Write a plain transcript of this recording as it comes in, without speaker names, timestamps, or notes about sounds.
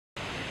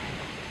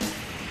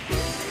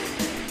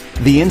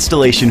The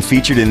installation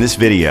featured in this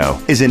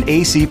video is an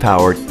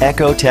AC-powered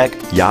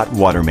ECHOTec Yacht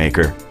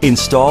Watermaker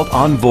installed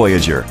on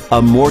Voyager, a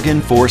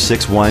Morgan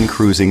 461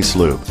 cruising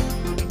sloop.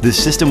 The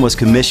system was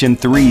commissioned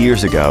 3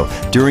 years ago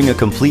during a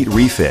complete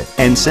refit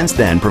and since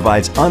then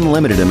provides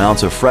unlimited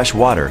amounts of fresh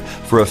water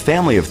for a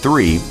family of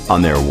 3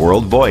 on their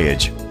world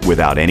voyage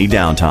without any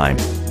downtime.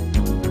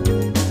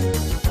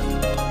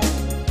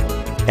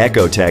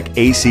 ECHOTec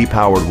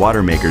AC-powered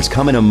water makers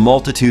come in a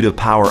multitude of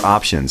power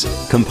options,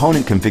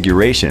 component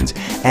configurations,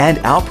 and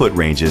output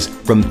ranges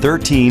from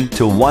 13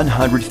 to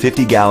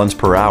 150 gallons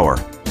per hour.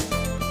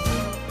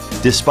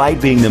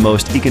 Despite being the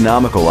most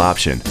economical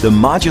option, the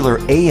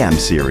modular AM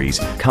series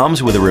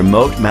comes with a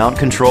remote mount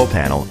control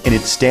panel in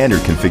its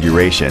standard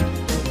configuration.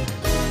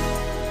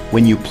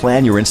 When you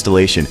plan your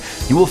installation,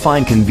 you will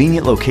find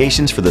convenient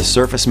locations for the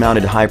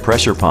surface-mounted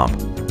high-pressure pump,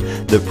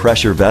 the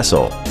pressure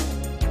vessel,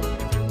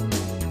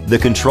 the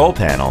control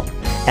panel,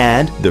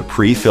 and the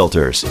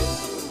pre-filters.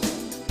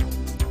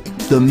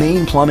 The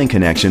main plumbing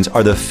connections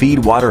are the feed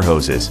water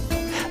hoses,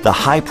 the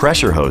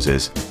high-pressure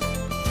hoses,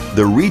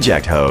 the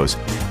reject hose,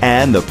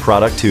 and the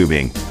product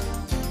tubing.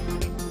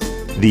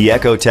 The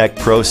ECHOTec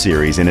Pro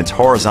Series in its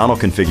horizontal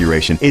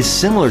configuration is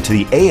similar to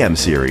the AM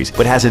series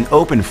but has an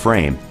open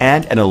frame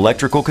and an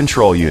electrical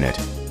control unit.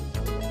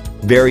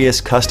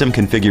 Various custom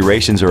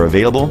configurations are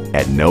available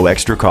at no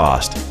extra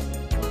cost.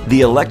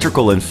 The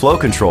electrical and flow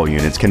control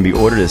units can be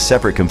ordered as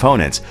separate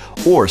components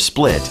or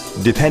split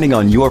depending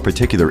on your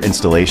particular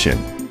installation.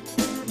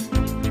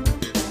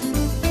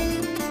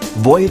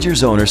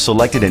 Voyager's owner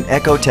selected an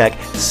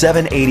ECHOTec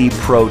 780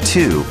 Pro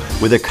 2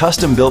 with a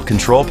custom-built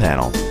control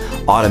panel,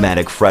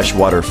 automatic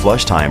freshwater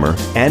flush timer,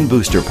 and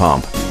booster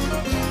pump.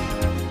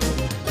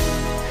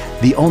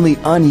 The only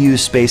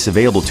unused space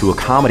available to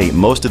accommodate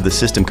most of the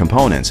system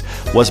components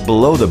was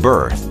below the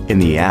berth in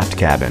the aft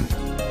cabin.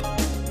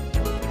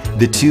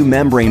 The 2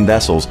 membrane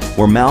vessels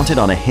were mounted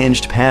on a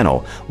hinged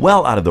panel,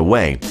 well out of the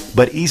way,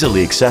 but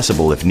easily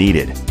accessible if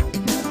needed.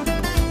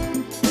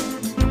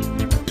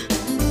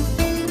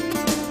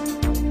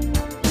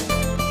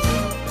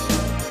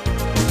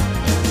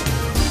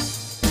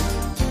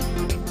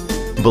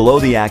 Below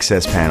the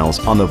access panels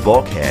on the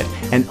bulkhead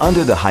and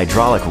under the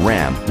hydraulic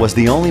ram was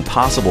the only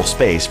possible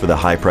space for the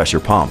high-pressure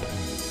pump.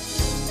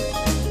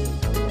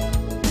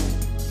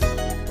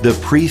 The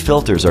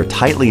pre-filters are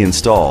tightly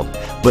installed,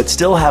 but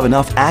still have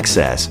enough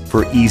access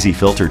for easy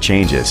filter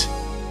changes.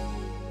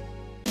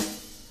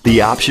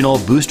 The optional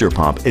booster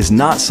pump is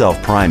not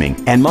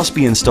self-priming and must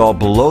be installed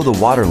below the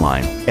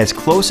waterline as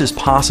close as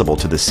possible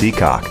to the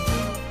seacock.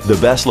 The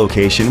best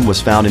location was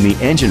found in the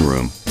engine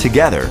room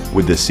together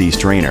with the sea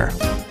strainer.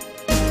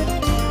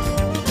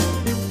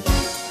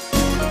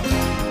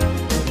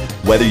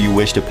 Whether you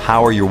wish to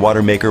power your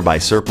water maker by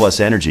surplus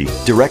energy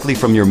directly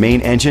from your main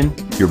engine,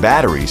 your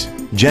batteries,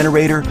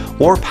 generator,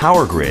 or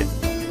power grid,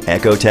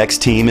 ECHOTec's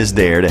team is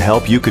there to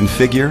help you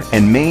configure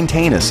and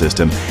maintain a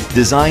system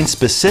designed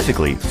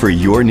specifically for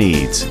your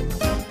needs.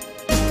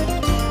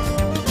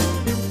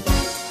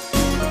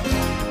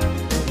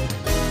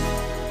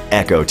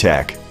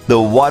 ECHOTec,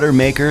 the water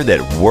maker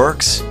that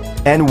works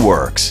and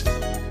works.